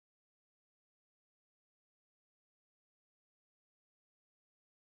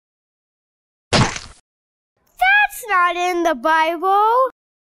not in the Bible.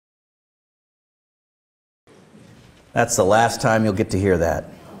 That's the last time you'll get to hear that.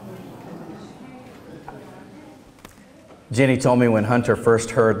 Jenny told me when Hunter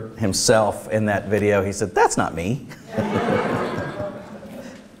first heard himself in that video, he said, "That's not me."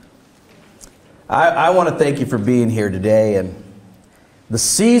 I want to thank you for being here today. And the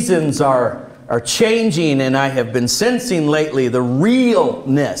seasons are changing, and I have been sensing lately the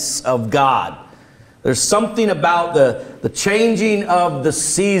realness of God. There's something about the changing of the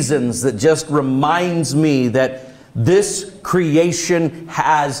seasons that just reminds me that this creation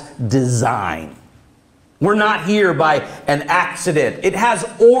has design. We're not here by an accident. It has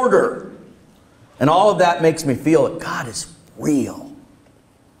order. And all of that makes me feel that God is real.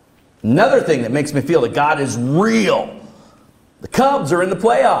 Another thing that makes me feel that God is real: the Cubs are in the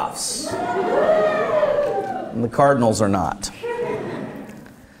playoffs. And the Cardinals are not.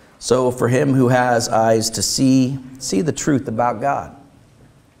 So for him who has eyes to see the truth about God.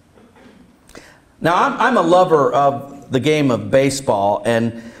 Now, I'm a lover of the game of baseball,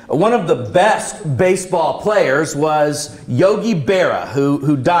 and one of the best baseball players was Yogi Berra,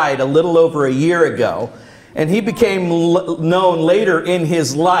 who died a little over a year ago. And he became known later in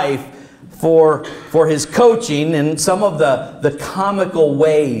his life for his coaching and some of the comical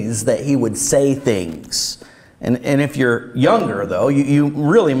ways that he would say things. And if you're younger, though, you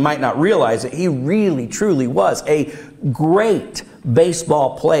really might not realize that he really, truly was a great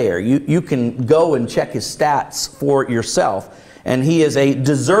baseball player. You can go and check his stats for yourself. And he is a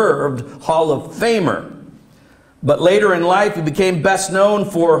deserved Hall of Famer. But later in life, he became best known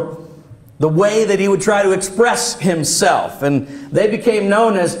for the way that he would try to express himself. And they became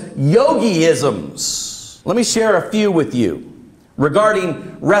known as yogiisms. Let me share a few with you.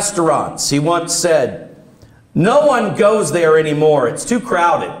 Regarding restaurants, he once said, "No one goes there anymore. It's too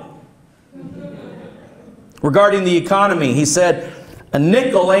crowded." Regarding the economy, he said, "A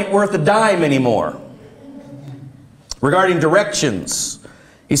nickel ain't worth a dime anymore." Regarding directions,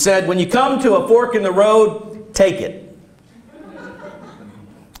 he said, "When you come to a fork in the road, take it."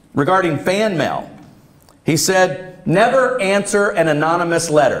 Regarding fan mail, he said, "Never answer an anonymous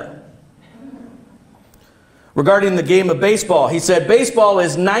letter." Regarding the game of baseball, he said, "Baseball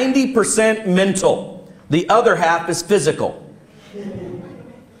is 90% mental. The other half is physical."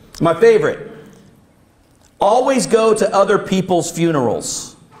 My favorite, "Always go to other people's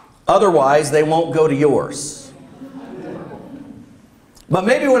funerals. Otherwise, they won't go to yours." But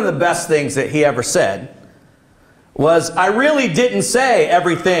maybe one of the best things that he ever said was, "I really didn't say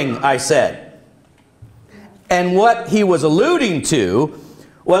everything I said." And what he was alluding to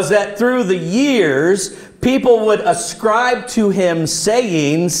was that through the years, people would ascribe to him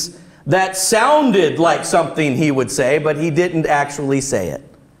sayings that sounded like something he would say, but he didn't actually say it.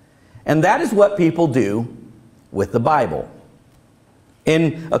 And that is what people do with the Bible.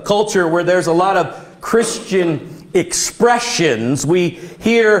 In a culture where there's a lot of Christian expressions, we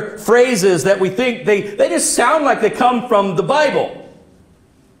hear phrases that we think they just sound like they come from the Bible.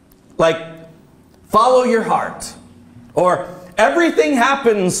 Like, "follow your heart," or "everything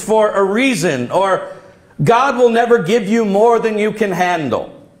happens for a reason," or "God will never give you more than you can handle."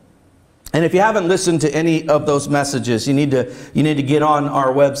 And if you haven't listened to any of those messages, you need to get on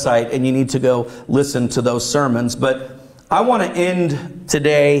our website and you need to go listen to those sermons. But I want to end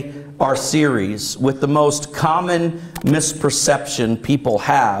today our series with the most common misperception people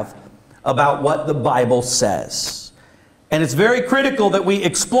have about what the Bible says. And it's very critical that we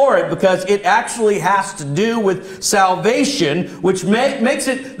explore it because it actually has to do with salvation, which makes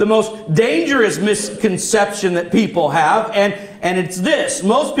it the most dangerous misconception that people have. And it's this: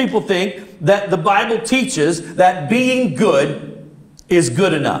 most people think that the Bible teaches that being good is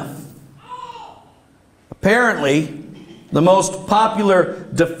good enough. Apparently, the most popular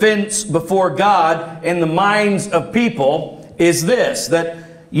defense before God in the minds of people is this: that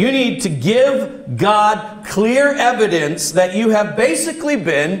you need to give God clear evidence that you have basically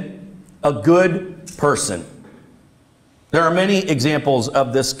been a good person. There are many examples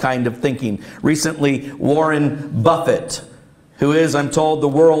of this kind of thinking. Recently, Warren Buffett, who is, I'm told, the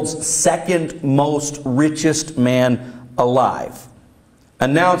world's second most richest man alive,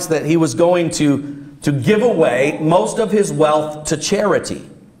 announced that he was going to give away most of his wealth to charity,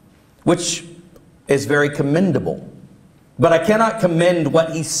 which is very commendable. But I cannot commend what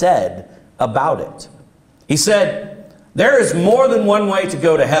he said about it. He said, "There is more than one way to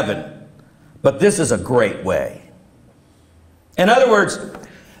go to heaven, but this is a great way." In other words,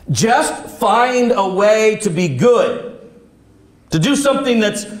 just find a way to be good, to do something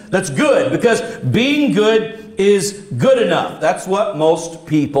that's good, because being good is good enough. That's what most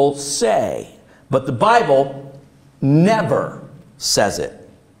people say. But the Bible never says it.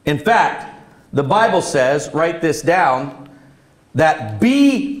 In fact, the Bible says, write this down, that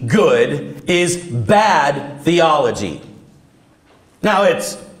be good is bad theology. Now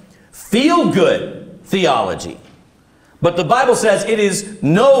it's feel good theology, but the Bible says it is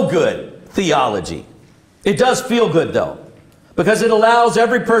no good theology. It does feel good though, because it allows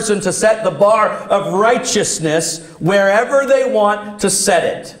every person to set the bar of righteousness wherever they want to set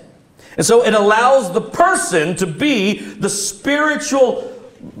it. And so it allows the person to be the spiritual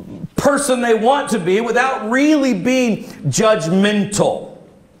person they want to be without really being judgmental.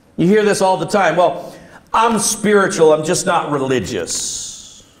 You hear this all the time. Well, I'm spiritual, I'm just not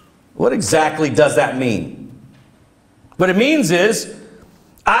religious. What exactly does that mean? What it means is,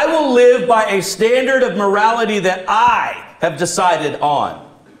 I will live by a standard of morality that I have decided on.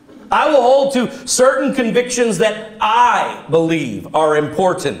 I will hold to certain convictions that I believe are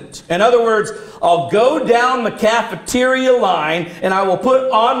important. In other words, I'll go down the cafeteria line and I will put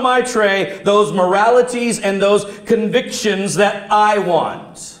on my tray those moralities and those convictions that I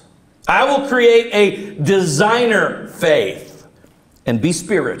want. I will create a designer faith and be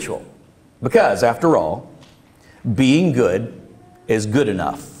spiritual. Because, after all, being good is good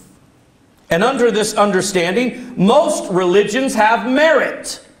enough. And under this understanding, most religions have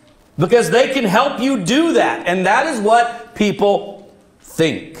merit, because they can help you do that. And that is what people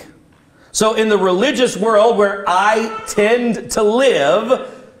think. So in the religious world where I tend to live,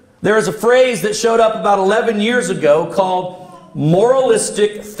 there is a phrase that showed up about 11 years ago called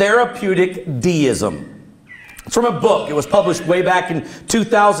moralistic therapeutic deism. It's from a book. It was published way back in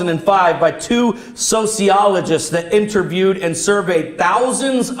 2005 by two sociologists that interviewed and surveyed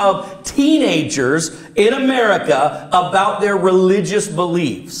thousands of teenagers in America about their religious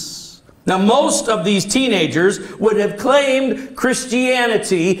beliefs. Now, most of these teenagers would have claimed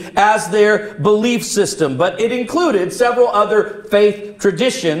Christianity as their belief system, but it included several other faith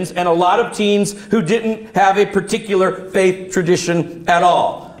traditions and a lot of teens who didn't have a particular faith tradition at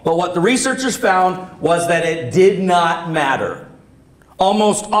all. But what the researchers found was that it did not matter.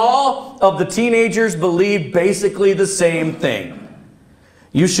 Almost all of the teenagers believed basically the same thing.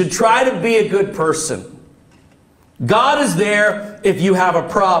 You should try to be a good person. God is there if you have a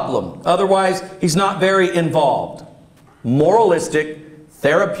problem. Otherwise, he's not very involved. Moralistic,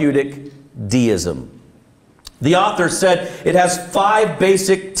 therapeutic deism. The author said it has 5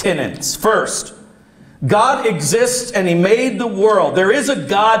 basic tenets. First, God exists and he made the world. There is a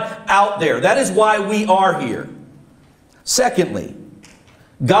God out there. That is why we are here. Secondly,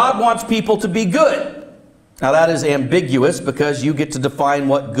 God wants people to be good. Now that is ambiguous because you get to define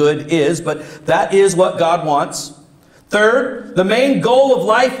what good is, but that is what God wants. Third, the main goal of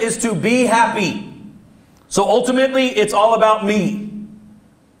life is to be happy. So ultimately, it's all about me.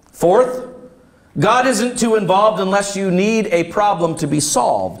 Fourth, God isn't too involved unless you need a problem to be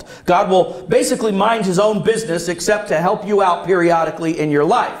solved. God will basically mind his own business except to help you out periodically in your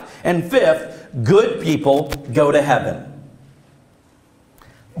life. And fifth, good people go to heaven.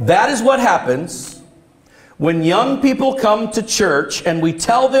 That is what happens when young people come to church and we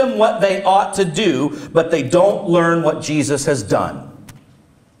tell them what they ought to do, but they don't learn what Jesus has done.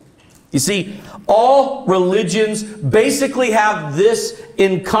 You see, all religions basically have this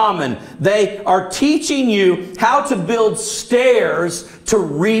in common. They are teaching you how to build stairs to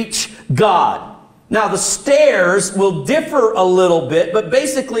reach God. Now, the stairs will differ a little bit, but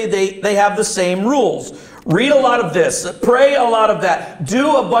basically they have the same rules. Read a lot of this, pray a lot of that,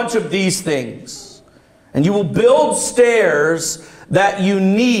 do a bunch of these things. And you will build stairs that you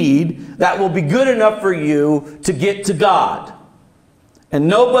need that will be good enough for you to get to God. And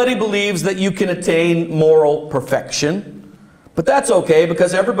nobody believes that you can attain moral perfection. But that's okay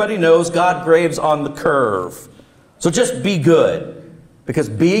because everybody knows God graves on the curve. So just be good, because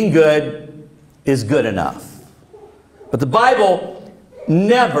being good is good enough. But the Bible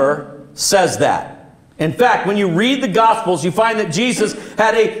never says that. In fact, when you read the Gospels, you find that Jesus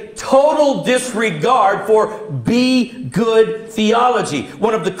had a total disregard for be good theology.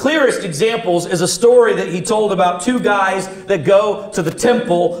 One of the clearest examples is a story that he told about 2 guys that go to the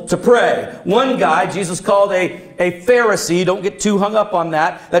temple to pray. One guy, Jesus called a Pharisee. Don't get too hung up on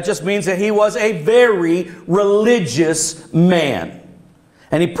that. That just means that he was a very religious man.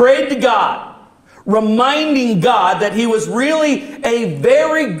 And he prayed to God, reminding God that he was really a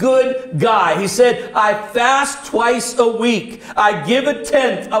very good guy. He said, I fast twice a week. I give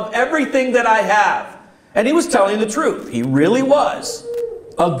 1/10 of everything that I have. And he was telling the truth. He really was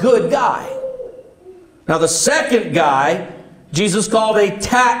a good guy. Now the second guy, Jesus called a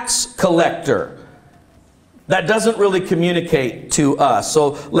tax collector. That doesn't really communicate to us.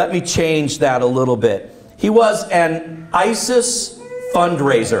 So let me change that a little bit. He was an ISIS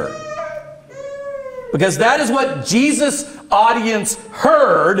fundraiser. Because that is what Jesus' audience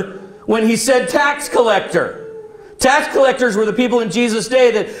heard when he said tax collector. Tax collectors were the people in Jesus'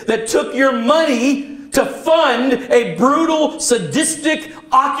 day that took your money to fund a brutal, sadistic,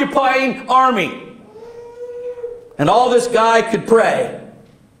 occupying army. And all this guy could pray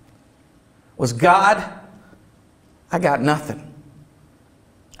was, God, I got nothing.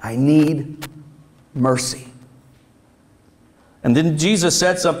 I need mercy. And then Jesus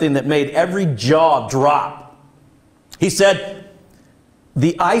said something that made every jaw drop. He said,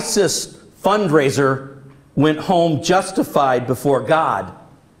 the ISIS fundraiser went home justified before God,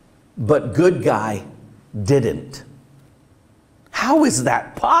 but good guy didn't. How is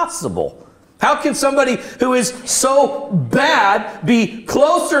that possible? How can somebody who is so bad be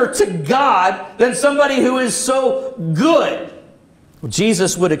closer to God than somebody who is so good? Well,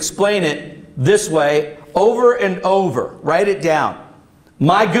 Jesus would explain it this way over and over. Write it down.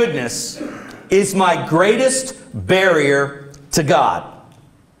 My goodness is my greatest barrier to God.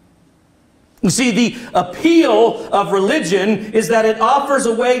 You see, the appeal of religion is that it offers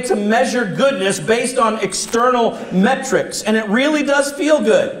a way to measure goodness based on external metrics. And it really does feel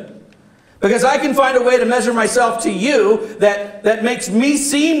good. Because I can find a way to measure myself to you that makes me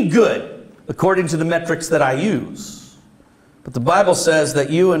seem good according to the metrics that I use. But the Bible says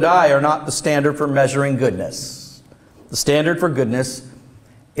that you and I are not the standard for measuring goodness. The standard for goodness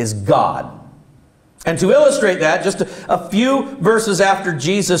is God. And to illustrate that, just a few verses after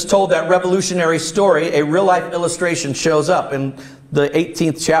Jesus told that revolutionary story, a real-life illustration shows up in the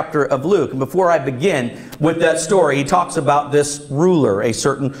 18th chapter of Luke. And before I begin with that story, he talks about this ruler, a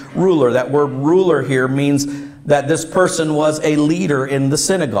certain ruler. That word ruler here means that this person was a leader in the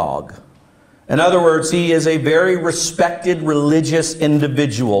synagogue. In other words, he is a very respected religious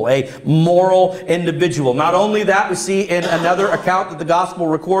individual, a moral individual. Not only that, we see in another account that the gospel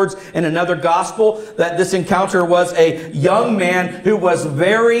records in another gospel that this encounter was a young man who was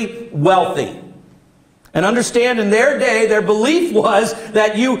very wealthy. And understand, in their day, their belief was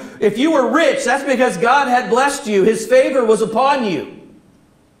that if you were rich, that's because God had blessed you. His favor was upon you.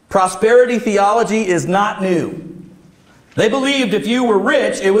 Prosperity theology is not new. They believed if you were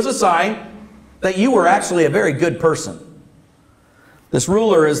rich, it was a sign that you were actually a very good person. This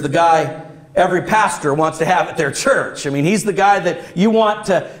ruler is the guy every pastor wants to have at their church. I mean, he's the guy that you want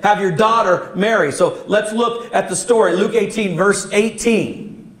to have your daughter marry. So let's look at the story. Luke 18, verse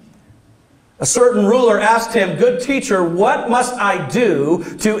 18. A certain ruler asked him, "Good teacher, what must I do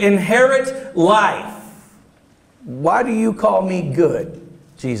to inherit life?" "Why do you call me good?"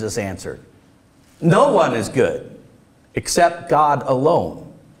 Jesus answered. "No one is good except God alone."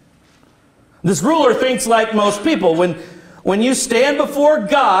 This ruler thinks like most people. When you stand before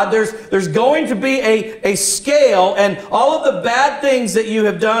God, there's going to be a scale, and all of the bad things that you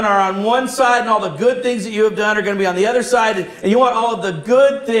have done are on one side, and all the good things that you have done are going to be on the other side, and you want all of the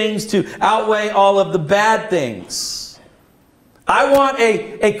good things to outweigh all of the bad things. I want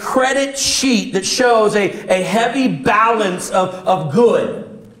a credit sheet that shows a heavy balance of good.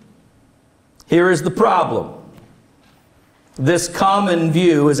 Here is the problem. This common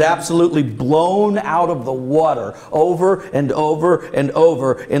view is absolutely blown out of the water over and over and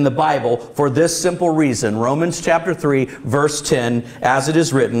over in the Bible for this simple reason. Romans chapter 3, verse 10, as it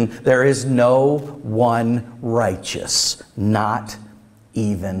is written, there is no one righteous, not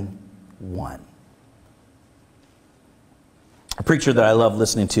even one. A preacher that I love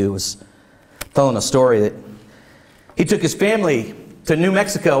listening to was telling a story that he took his family to New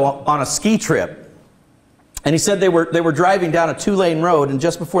Mexico on a ski trip. And he said they were driving down a two-lane road, and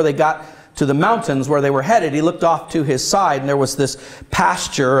just before they got to the mountains where they were headed, he looked off to his side, and there was this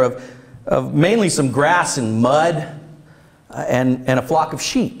pasture of mainly some grass and mud and a flock of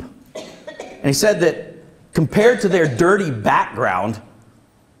sheep. And he said that compared to their dirty background,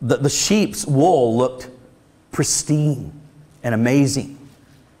 the sheep's wool looked pristine and amazing,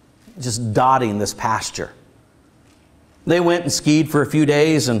 just dotting this pasture. They went and skied for a few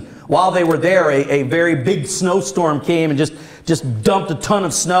days, and while they were there, a very big snowstorm came and just dumped a ton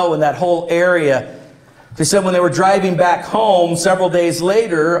of snow in that whole area. They said when they were driving back home several days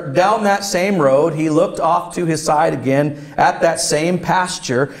later, down that same road, he looked off to his side again at that same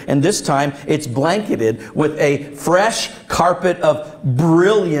pasture, and this time it's blanketed with a fresh carpet of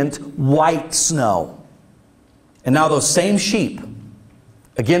brilliant white snow. And now those same sheep,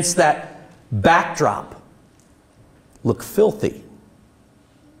 against that backdrop, look filthy.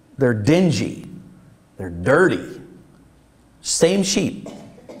 They're dingy. They're dirty. Same sheep,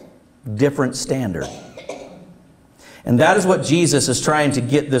 different standard. And that is what Jesus is trying to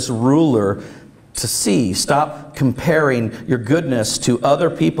get this ruler to see. Stop comparing your goodness to other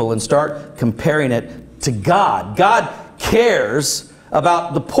people and start comparing it to God. God cares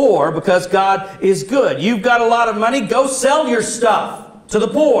about the poor because God is good. You've got a lot of money, go sell your stuff to the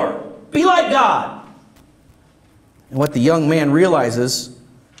poor. Be like God. And what the young man realizes,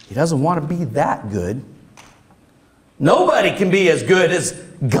 he doesn't want to be that good. Nobody can be as good as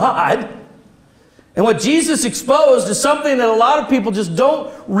God. And what Jesus exposed is something that a lot of people just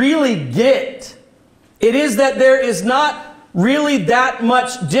don't really get. It is that there is not really that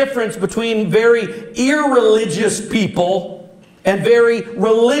much difference between very irreligious people and very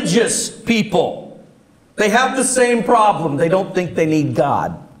religious people. They have the same problem. They don't think they need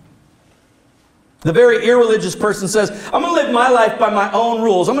God. The very irreligious person says, I'm going to live my life by my own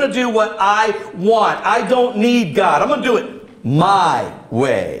rules. I'm going to do what I want. I don't need God. I'm going to do it my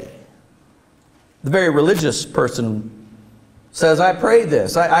way. The very religious person says, I pray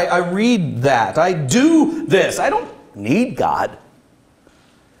this. I read that. I do this. I don't need God.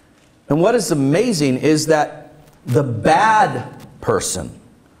 And what is amazing is that the bad person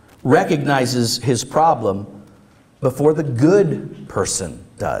recognizes his problem before the good person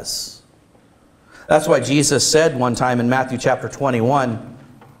does. That's why Jesus said one time in Matthew chapter 21,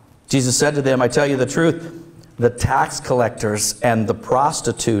 Jesus said to them, I tell you the truth, the tax collectors and the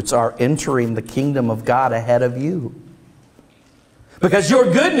prostitutes are entering the kingdom of God ahead of you. Because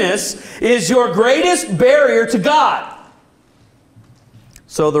your goodness is your greatest barrier to God.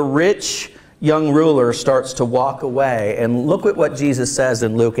 So the rich young ruler starts to walk away. And look at what Jesus says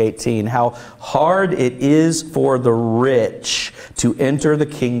in Luke 18, how hard it is for the rich to enter the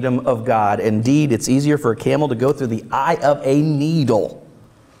kingdom of God. Indeed, it's easier for a camel to go through the eye of a needle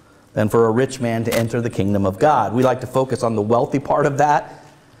than for a rich man to enter the kingdom of God. We like to focus on the wealthy part of that.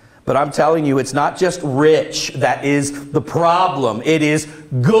 But I'm telling you, it's not just rich that is the problem. It is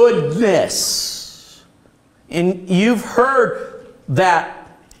goodness. And you've heard that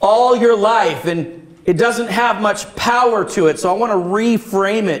all your life, and it doesn't have much power to it. So I want to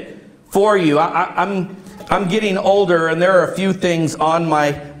reframe it for you. I'm getting older, and there are a few things on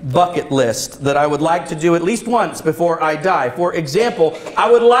my bucket list that I would like to do at least once before I die. For example,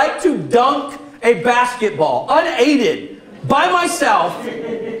 I would like to dunk a basketball unaided by myself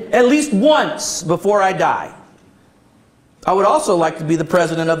at least once before I die. I would also like to be the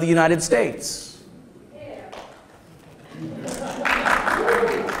President of the United States.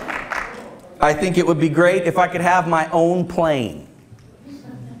 I think it would be great if I could have my own plane.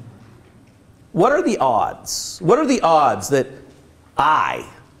 What are the odds? What are the odds that I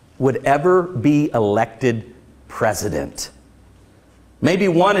would ever be elected president? Maybe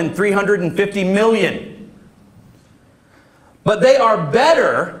 1 in 350 million. But they are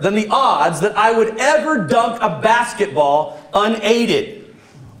better than the odds that I would ever dunk a basketball unaided,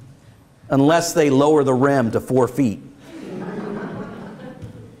 unless they lower the rim to 4 feet.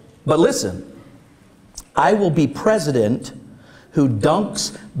 But listen, I will be president who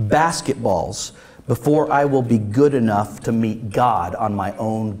dunks basketballs before I will be good enough to meet God on my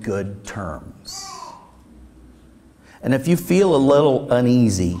own good terms. And if you feel a little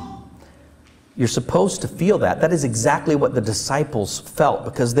uneasy, you're supposed to feel that. That is exactly what the disciples felt,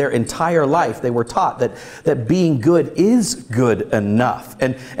 because their entire life they were taught that being good is good enough.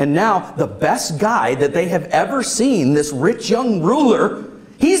 And now the best guy that they have ever seen, this rich young ruler,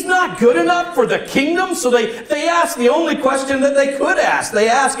 he's not good enough for the kingdom. So they ask the only question that they could ask. They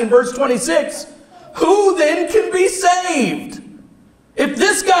ask in verse 26, who then can be saved? If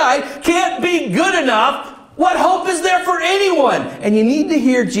this guy can't be good enough, what hope is there for anyone? And you need to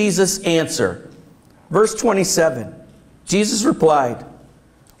hear Jesus answer. Verse 27, Jesus replied,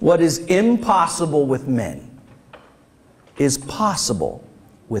 what is impossible with men is possible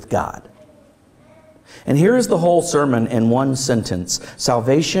with God. And here is the whole sermon in one sentence.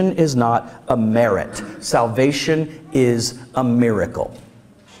 Salvation is not a merit. Salvation is a miracle.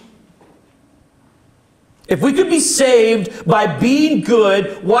 If we could be saved by being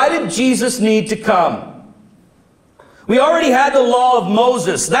good, why did Jesus need to come? We already had the law of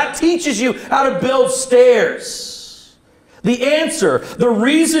Moses. That teaches you how to build stairs. The answer, the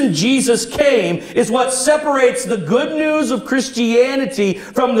reason Jesus came, is what separates the good news of Christianity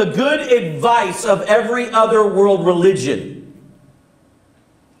from the good advice of every other world religion.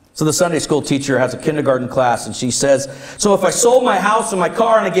 So the Sunday school teacher has a kindergarten class, and she says, so if I sold my house and my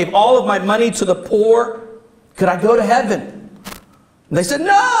car and I gave all of my money to the poor, could I go to heaven? And they said,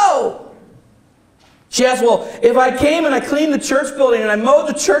 no! She asked, well, if I came and I cleaned the church building and I mowed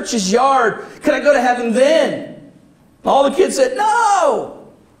the church's yard, could I go to heaven then? All the kids said,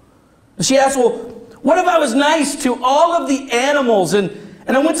 no. And she asked, well, what if I was nice to all of the animals and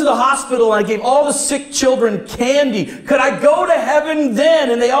and I went to the hospital and I gave all the sick children candy. Could I go to heaven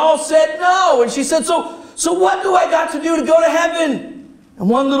then? And they all said no. And she said, so what do I got to do to go to heaven? And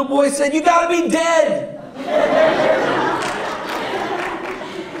one little boy said, you got to be dead.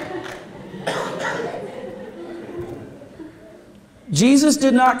 Jesus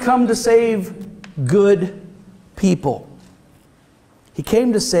did not come to save good people. He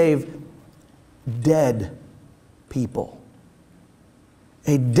came to save dead people.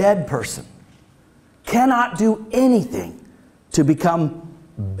 A dead person cannot do anything to become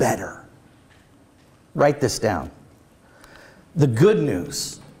better. Write this down. The good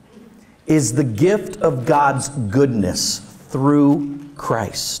news is the gift of God's goodness through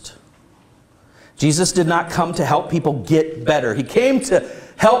Christ. Jesus did not come to help people get better. He came to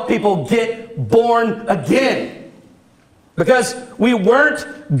help people get born again. Because we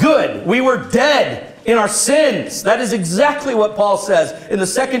weren't good. We were dead in our sins. That is exactly what Paul says in the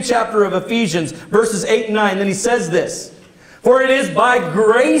 2nd chapter of Ephesians, verses 8 and 9. Then he says this, for it is by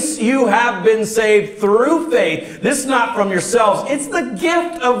grace you have been saved through faith. This not from yourselves. It's the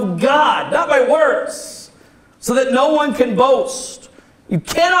gift of God, not by works, so that no one can boast. You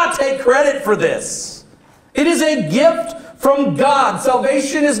cannot take credit for this. It is a gift from God.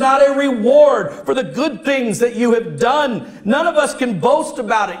 Salvation is not a reward for the good things that you have done. None of us can boast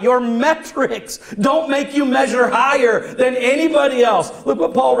about it. Your metrics don't make you measure higher than anybody else. Look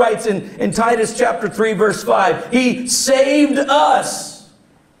what Paul writes in Titus chapter 3, verse 5. He saved us,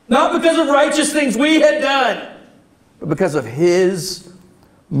 not because of righteous things we had done, but because of His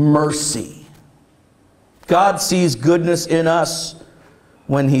mercy. God sees goodness in us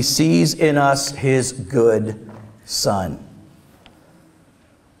when He sees in us His good Son.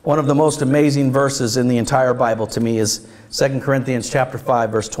 One of the most amazing verses in the entire Bible to me is 2 Corinthians chapter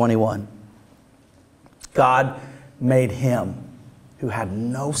 5, verse 21. God made Him who had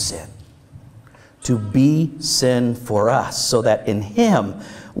no sin to be sin for us, so that in Him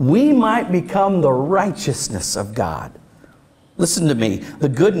we might become the righteousness of God. Listen to me. The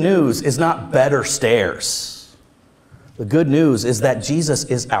good news is not better stairs. The good news is that Jesus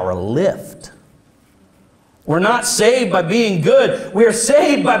is our lift. We're not saved by being good. We are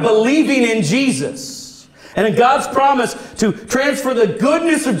saved by believing in Jesus and in God's promise to transfer the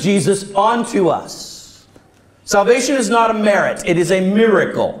goodness of Jesus onto us. Salvation is not a merit. It is a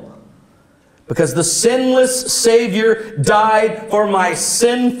miracle. Because the sinless Savior died for my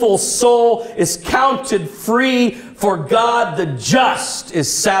sinful soul is counted free, for God the just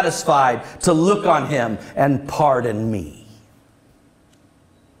is satisfied to look on Him and pardon me.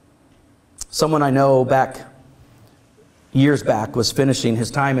 Someone I know years back was finishing his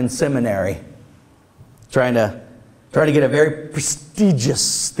time in seminary, trying to get a very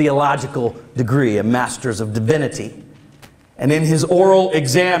prestigious theological degree, a Master's of Divinity. And in his oral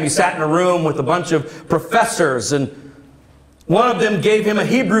exam, he sat in a room with a bunch of professors, and one of them gave him a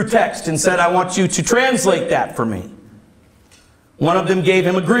Hebrew text and said, I want you to translate that for me. One of them gave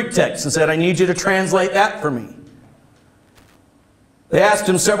him a Greek text and said, I need you to translate that for me. They asked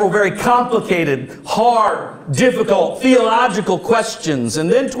him several very complicated, hard, difficult, theological questions. And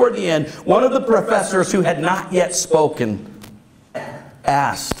then toward the end, one of the professors who had not yet spoken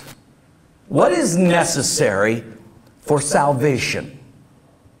asked, what is necessary for salvation?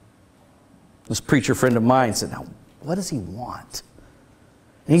 This preacher friend of mine said, now, what does he want?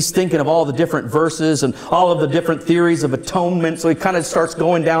 And he's thinking of all the different verses and all of the different theories of atonement. So he kind of starts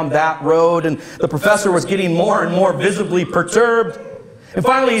going down that road. And the professor was getting more and more visibly perturbed. And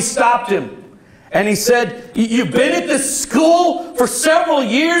finally he stopped him and he said, you've been at this school for several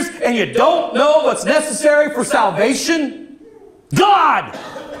years and you don't know what's necessary for salvation? God!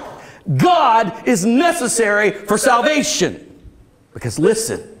 God is necessary for salvation. Because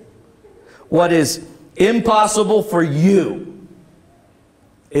listen, what is impossible for you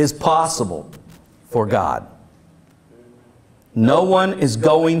is possible for God. No one is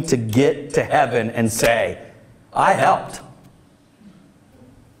going to get to heaven and say, I helped.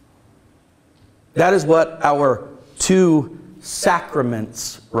 That is what our two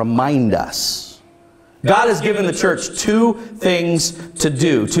sacraments remind us. God has given the church two things to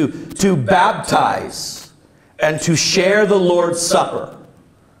do, to baptize and to share the Lord's Supper.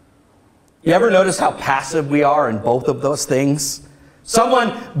 You ever notice how passive we are in both of those things?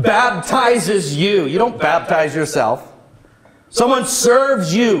 Someone baptizes you. You don't baptize yourself. Someone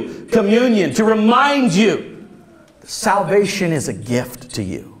serves you communion to remind you salvation is a gift to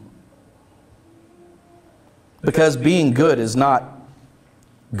you. Because being good is not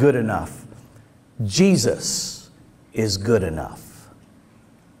good enough. Jesus is good enough.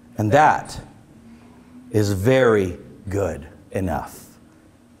 And that is very good enough.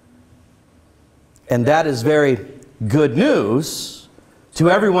 And that is very good news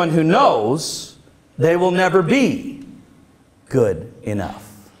to everyone who knows they will never be good enough.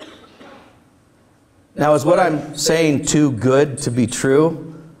 Now, is what I'm saying too good to be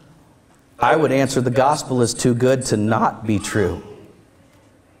true? I would answer the gospel is too good to not be true.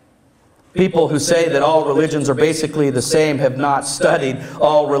 People who say that all religions are basically the same have not studied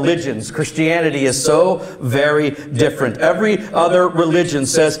all religions. Christianity is so very different. Every other religion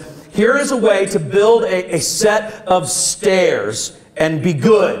says, here is a way to build a set of stairs and be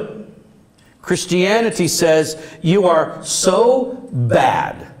good. Christianity says, you are so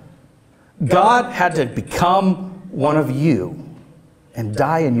bad, God had to become one of you and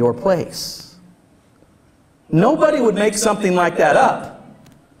die in your place. Nobody would make something like that up.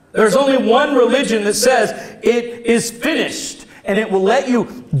 There's only one religion that says it is finished, and it will let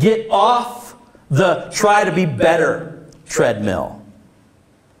you get off the try to be better treadmill.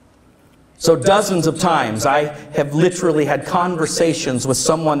 So dozens of times I have literally had conversations with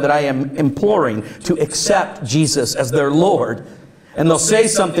someone that I am imploring to accept Jesus as their Lord. And they'll say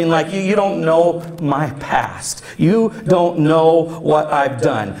something like, you don't know my past. You don't know what I've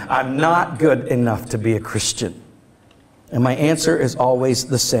done. I'm not good enough to be a Christian. And my answer is always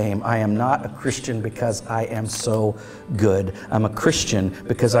the same. I am not a Christian because I am so good. I'm a Christian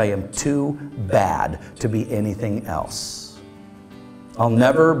because I am too bad to be anything else. I'll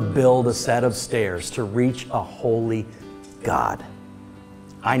never build a set of stairs to reach a holy God.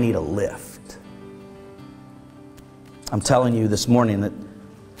 I need a lift. I'm telling you this morning that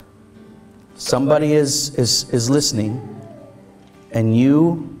somebody is listening, and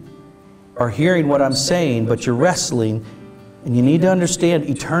you are hearing what I'm saying, but you're wrestling, and you need to understand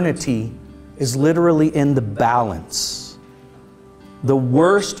eternity is literally in the balance. The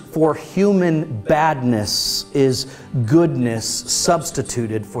worst for human badness is goodness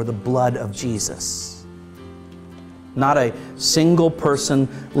substituted for the blood of Jesus. Not a single person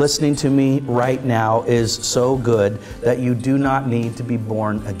listening to me right now is so good that you do not need to be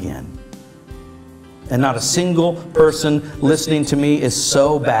born again. And not a single person listening to me is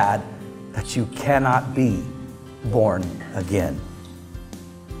so bad that you cannot be born again.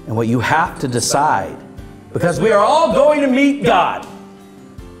 And what you have to decide, because we are all going to meet God,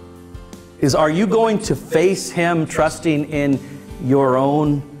 is are you going to face Him trusting in your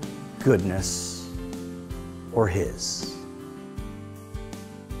own goodness or His?